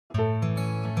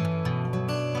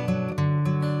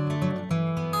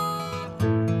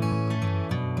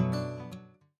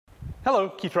Hello,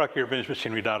 Keith Rucker here at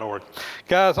VintageMachinery.org.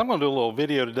 Guys, I'm going to do a little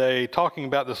video today talking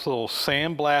about this little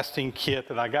sandblasting kit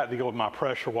that I got to go with my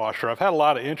pressure washer. I've had a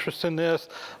lot of interest in this,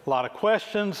 a lot of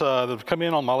questions that have come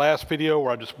in on my last video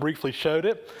where I just briefly showed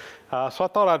it. So I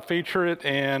thought I'd feature it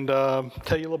and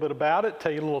tell you a little bit about it,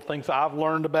 tell you little things I've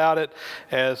learned about it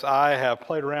as I have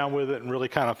played around with it and really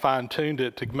kind of fine-tuned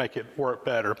it to make it work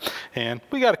better. And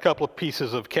we got a couple of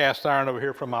pieces of cast iron over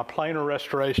here from my planer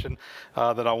restoration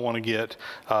that I want to get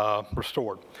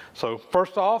restored. So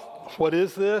first off, what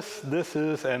is this? This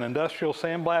is an industrial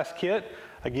sandblast kit,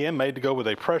 again made to go with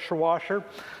a pressure washer.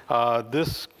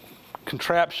 This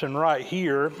contraption right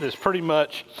here is pretty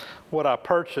much what I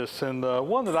purchased, and the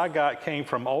one that I got came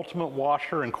from Ultimate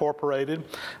Washer Incorporated.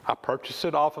 I purchased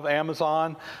it off of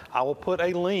Amazon. I will put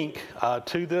a link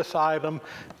to this item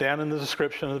down in the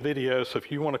description of the video, so if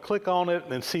you want to click on it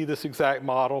and see this exact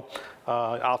model,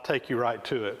 I'll take you right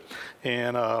to it.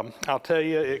 And I'll tell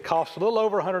you, it cost a little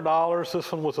over $100. This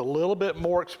one was a little bit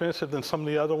more expensive than some of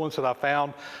the other ones that I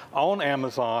found on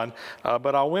Amazon,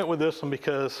 but I went with this one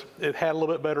because it had a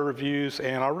little bit better reviews,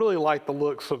 and I really like the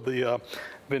looks of the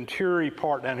Venturi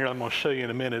part down here. I'm going to show you in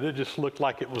a minute. It just looked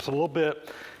like it was a little bit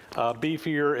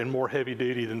beefier and more heavy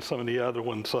duty than some of the other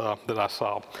ones that I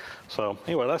saw. So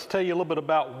anyway, let's tell you a little bit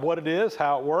about what it is,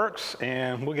 how it works,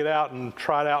 and we'll get out and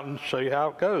try it out and show you how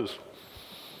it goes.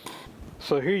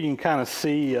 So here you can kind of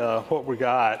see what we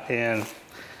got, and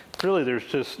really there's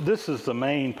just, this is the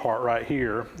main part right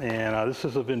here, and this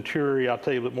is a Venturi. I'll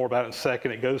tell you a bit more about it in a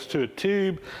second. It goes to a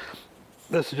tube.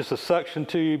 This is just a suction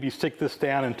tube. You stick this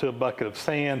down into a bucket of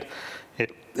sand,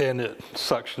 and it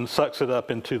sucks it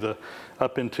up into the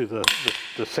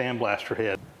sandblaster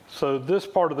head. So this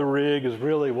part of the rig is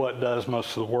really what does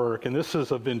most of the work, and this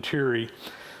is a Venturi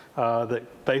that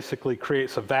basically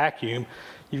creates a vacuum.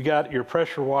 You've got your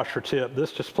pressure washer tip.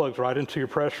 This just plugs right into your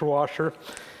pressure washer.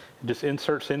 It just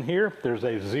inserts in here. There's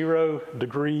a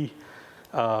 0-degree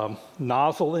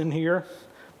nozzle in here.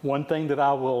 One thing that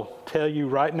I will tell you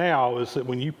right now is that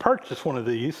when you purchase one of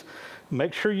these,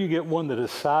 make sure you get one that is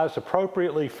sized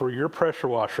appropriately for your pressure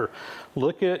washer.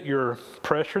 Look at your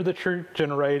pressure that you're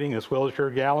generating as well as your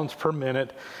gallons per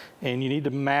minute, and you need to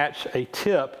match a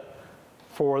tip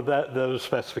for those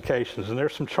specifications. And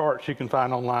there's some charts you can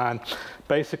find online.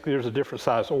 Basically, there's a different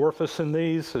size orifice in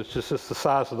these. It's just the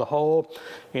size of the hole,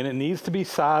 and it needs to be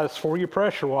sized for your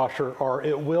pressure washer or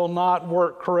it will not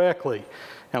work correctly.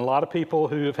 And a lot of people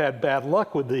who have had bad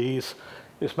luck with these,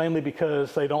 it's mainly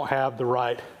because they don't have the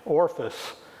right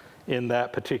orifice in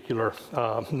that particular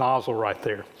nozzle right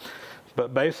there.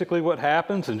 But basically what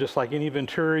happens, and just like any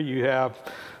Venturi, you have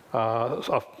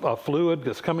a fluid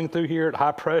that's coming through here at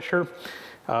high pressure.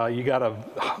 You got a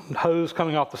hose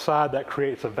coming off the side that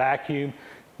creates a vacuum.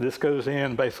 This goes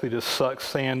in, basically just sucks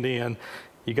sand in.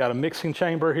 You got a mixing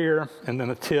chamber here, and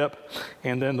then a tip,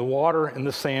 and then the water and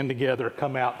the sand together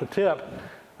come out the tip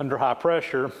under high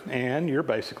pressure, and you're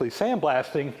basically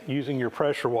sandblasting using your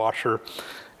pressure washer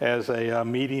as a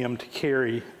medium to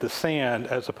carry the sand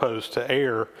as opposed to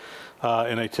air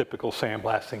in a typical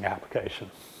sandblasting application.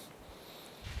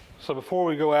 So before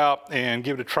we go out and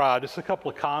give it a try, just a couple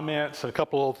of comments and a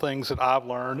couple of things that I've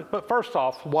learned. But first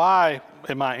off, why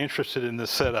am I interested in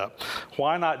this setup?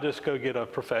 Why not just go get a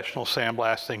professional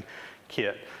sandblasting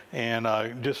kit and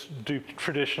just do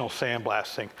traditional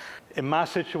sandblasting? In my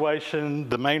situation,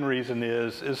 the main reason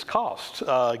is cost.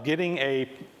 Getting a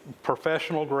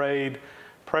professional grade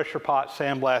pressure pot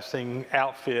sandblasting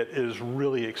outfit is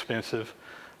really expensive.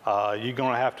 You're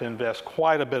going to have to invest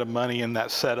quite a bit of money in that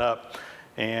setup.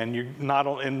 And you're not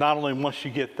only once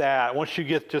you get that, once you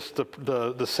get just the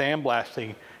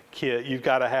sandblasting kit, you've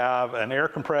got to have an air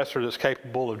compressor that's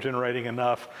capable of generating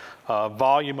enough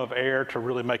volume of air to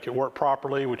really make it work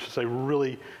properly, which is a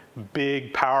really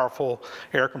big, powerful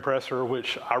air compressor,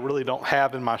 which I really don't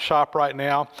have in my shop right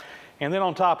now. And then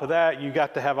on top of that, you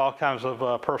got to have all kinds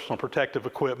of personal protective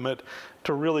equipment.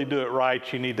 To really do it right,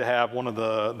 you need to have one of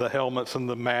the helmets and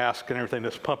the mask and everything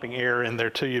that's pumping air in there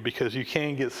to you, because you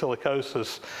can get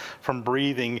silicosis from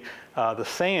breathing the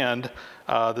sand,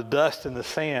 the dust in the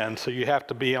sand. So you have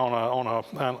to be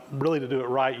really to do it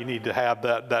right, you need to have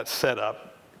that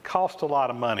setup. It costs a lot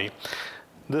of money.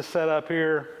 This setup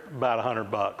here, about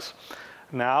 $100.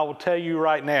 Now, I will tell you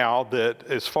right now that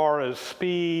as far as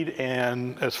speed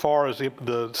and as far as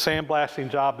the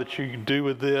sandblasting job that you do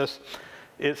with this,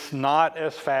 it's not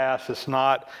as fast, it's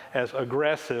not as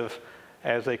aggressive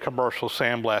as a commercial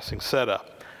sandblasting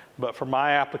setup. but for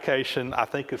my application, I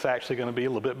think it's actually going to be a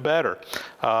little bit better.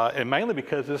 And mainly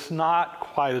because it's not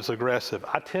quite as aggressive.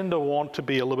 I tend to want to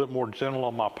be a little bit more gentle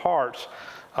on my parts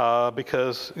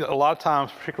because a lot of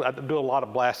times, particularly I do a lot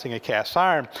of blasting of cast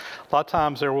iron, a lot of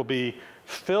times there will be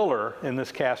filler in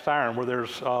this cast iron where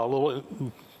there's little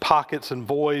pockets and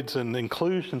voids and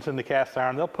inclusions in the cast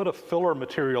iron. They'll put a filler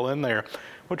material in there.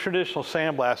 With traditional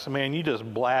sandblasting, man, you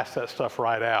just blast that stuff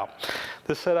right out.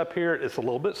 This setup here is a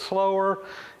little bit slower,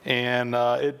 and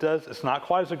it's not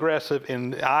quite as aggressive,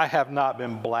 and I have not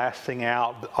been blasting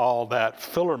out all that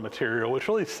filler material, which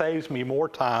really saves me more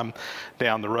time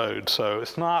down the road. So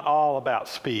it's not all about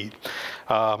speed.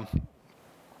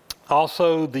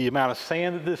 Also, the amount of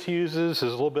sand that this uses is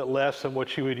a little bit less than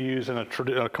what you would use in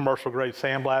a commercial grade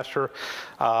sandblaster.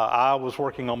 I was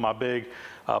working on my big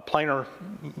planer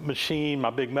machine, my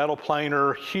big metal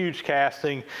planer, huge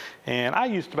casting, and I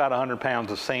used about 100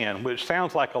 pounds of sand, which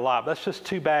sounds like a lot, but that's just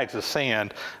 2 bags of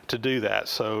sand to do that.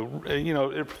 So, you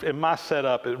know, in my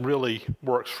setup, it really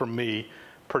works for me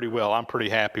pretty well. I'm pretty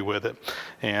happy with it.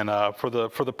 And for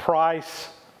the price,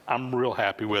 I'm real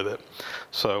happy with it.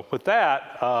 So with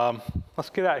that, let's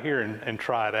get out here and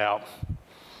try it out.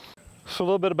 So a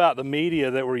little bit about the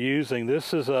media that we're using.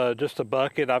 This is just a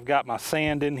bucket. I've got my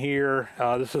sand in here.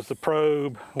 This is the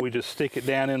probe. We just stick it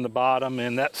down in the bottom,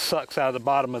 and that sucks out of the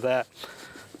bottom of that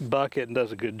bucket and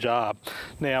does a good job.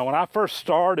 Now, when I first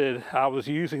started, I was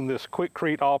using this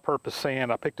Quikrete all-purpose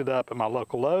sand. I picked it up at my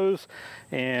local Lowe's,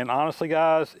 and honestly,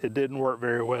 guys, it didn't work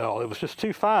very well. It was just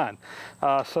too fine.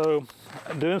 So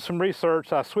doing some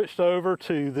research, I switched over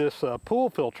to this pool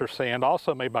filter sand,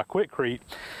 also made by Quikrete,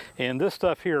 and this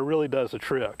stuff here really does the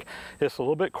trick. It's a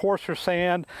little bit coarser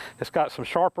sand. It's got some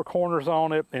sharper corners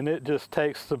on it, and it just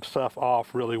takes some stuff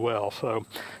off really well. So,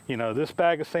 you know, this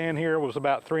bag of sand here was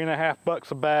about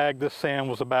 $3.50 a bag. This sand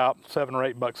was about $7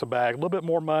 or $8 a bag. A little bit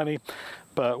more money,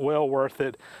 but well worth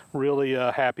it. Really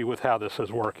happy with how this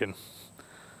is working.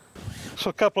 So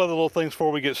a couple other little things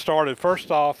before we get started. First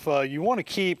off, you want to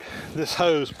keep this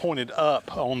hose pointed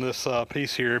up on this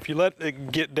piece here. If you let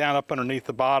it get down up underneath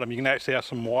the bottom, you can actually have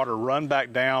some water run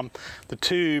back down the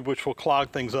tube, which will clog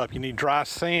things up. You need dry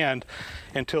sand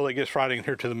until it gets right in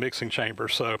here to the mixing chamber.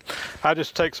 So I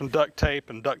just take some duct tape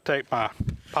and duct tape my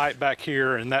pipe back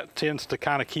here, and that tends to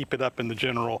kind of keep it up in the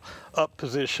general up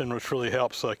position, which really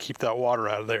helps keep that water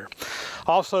out of there.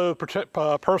 Also,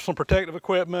 personal protective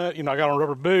equipment. You know, I got on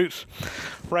rubber boots,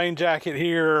 rain jacket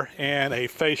here, and a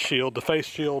face shield. The face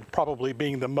shield probably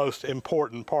being the most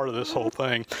important part of this whole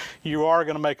thing. You are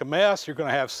going to make a mess. You're going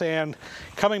to have sand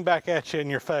coming back at you in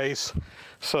your face.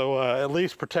 So at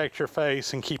least protect your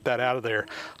face and keep that out of there.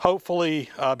 Hopefully,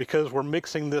 because we're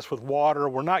mixing this with water,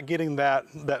 we're not getting that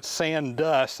sand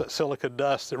dust, that silica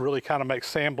dust that really kind of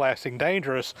makes sandblasting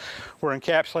dangerous. We're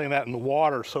encapsulating that in the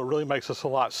water, so it really makes us a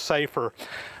lot safer.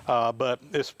 But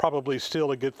it's probably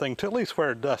still a good thing to at least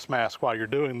wear a dust mask while you're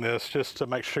doing this, just to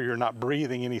make sure you're not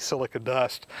breathing any silica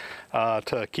dust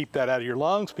to keep that out of your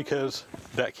lungs, because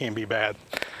that can be bad.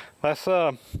 Let's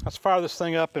fire this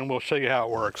thing up and we'll show you how it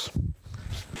works.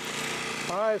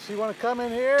 All right, so you want to come in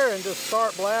here and just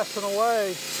start blasting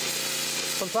away.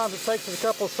 Sometimes it takes us a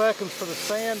couple of seconds for the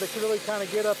sand to really kind of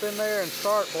get up in there and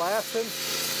start blasting.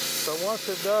 But once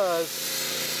it does,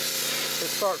 it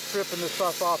starts stripping this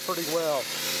stuff off pretty well.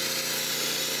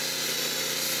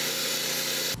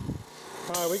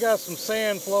 All right, we got some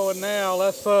sand flowing now.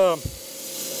 Let's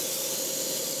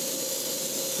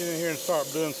get in here and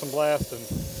start doing some blasting.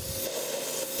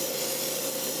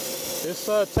 It's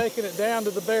taking it down to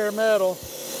the bare metal.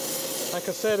 Like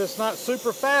I said, it's not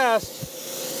super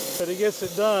fast, but it gets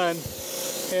it done,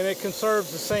 and it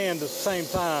conserves the sand at the same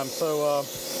time. So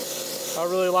I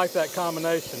really like that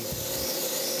combination.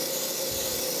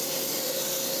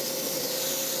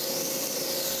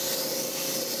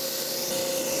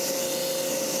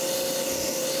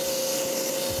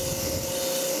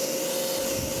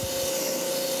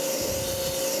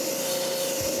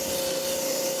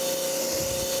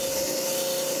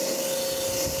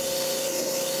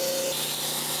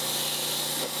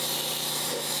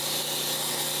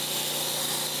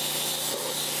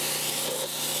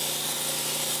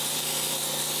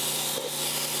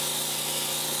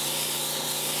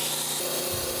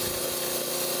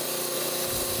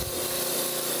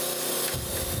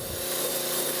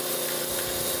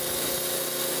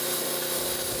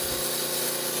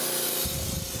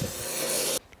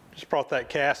 Brought that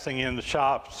casting in the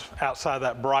shops outside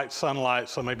that bright sunlight,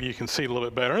 so maybe you can see a little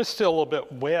bit better. It's still a little bit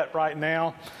wet right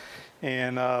now,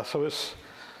 and so it's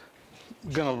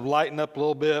going to lighten up a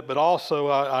little bit, but also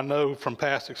I know from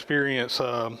past experience,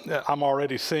 I'm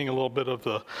already seeing a little bit of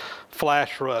the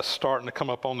flash rust starting to come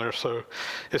up on there. So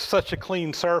it's such a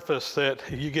clean surface that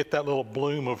you get that little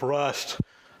bloom of rust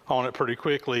on it pretty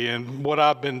quickly. And what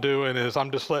I've been doing is I'm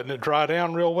just letting it dry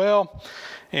down real well,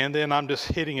 and then I'm just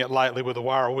hitting it lightly with a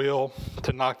wire wheel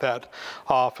to knock that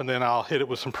off, and then I'll hit it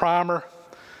with some primer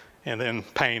and then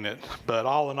paint it. But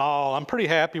all in all, I'm pretty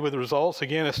happy with the results.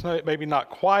 Again, it's maybe not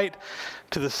quite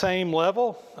to the same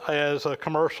level as a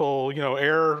commercial,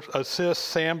 air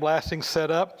assist sandblasting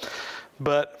setup,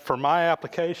 but for my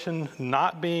application,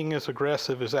 not being as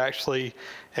aggressive is actually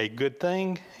a good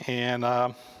thing. And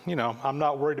I'm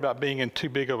not worried about being in too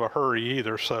big of a hurry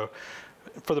either. So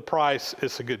for the price,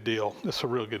 it's a good deal. It's a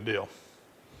real good deal.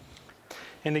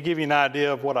 And to give you an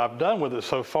idea of what I've done with it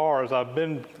so far is I've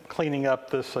been cleaning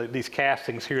up these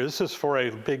castings here. This is for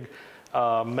a big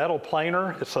metal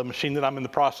planer. It's a machine that I'm in the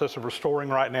process of restoring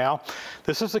right now.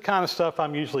 This is the kind of stuff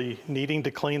I'm usually needing to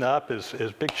clean up is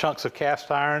big chunks of cast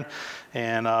iron,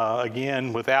 and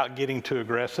again, without getting too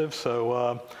aggressive.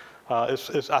 So I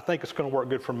think it's going to work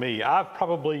good for me. I've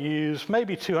probably used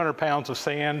maybe 200 pounds of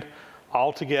sand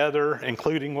altogether,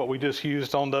 including what we just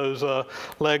used on those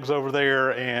legs over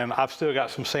there, and I've still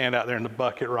got some sand out there in the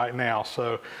bucket right now.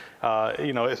 So,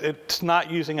 it's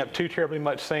not using up too terribly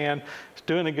much sand. It's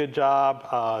doing a good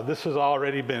job. This has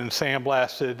already been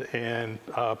sandblasted and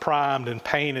primed and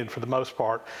painted for the most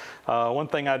part. One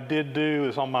thing I did do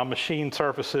is on my machine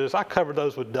surfaces, I covered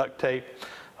those with duct tape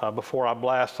before I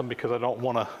blast them, because I don't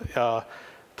want to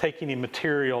take any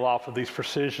material off of these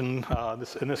precision,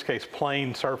 in this case,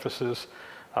 plain surfaces.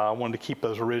 I wanted to keep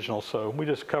those original, so we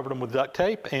just covered them with duct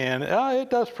tape, and it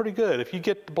does pretty good. If you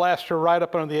get the blaster right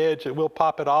up under the edge, it will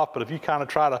pop it off, but if you kind of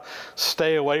try to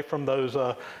stay away from those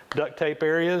duct tape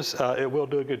areas, it will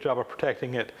do a good job of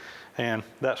protecting it, and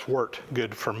that's worked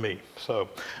good for me. So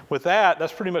with that,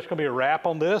 that's pretty much going to be a wrap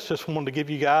on this. Just wanted to give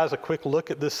you guys a quick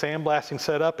look at this sandblasting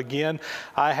setup. Again,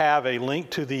 I have a link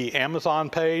to the Amazon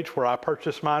page where I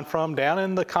purchased mine from down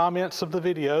in the comments of the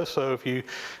video. So if you,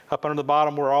 up under the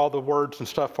bottom where all the words and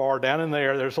stuff are, down in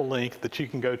there, there's a link that you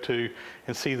can go to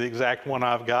and see the exact one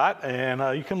I've got.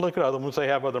 And you can look at other ones. They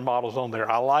have other models on there.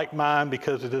 I like mine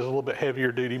because it is a little bit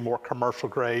heavier duty, more commercial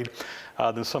grade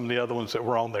than some of the other ones that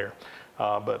were on there.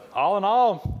 But all in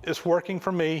all, it's working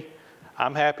for me.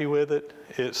 I'm happy with it.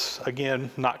 It's,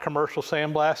 again, not commercial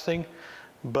sandblasting,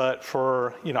 but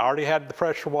for, I already had the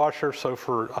pressure washer, so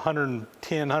for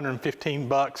 110, 115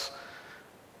 bucks,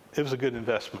 it was a good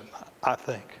investment, I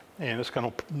think. And it's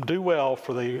going to do well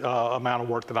for the amount of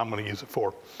work that I'm going to use it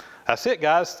for. That's it,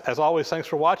 guys. As always, thanks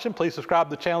for watching. Please subscribe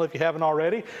to the channel if you haven't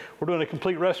already. We're doing a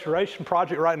complete restoration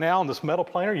project right now on this metal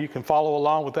planer. You can follow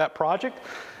along with that project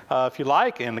if you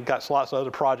like, and got lots of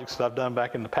other projects that I've done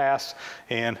back in the past,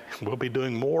 and we'll be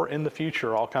doing more in the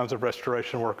future, all kinds of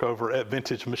restoration work over at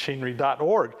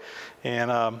VintageMachinery.org.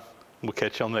 And we'll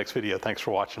catch you on the next video. Thanks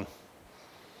for watching.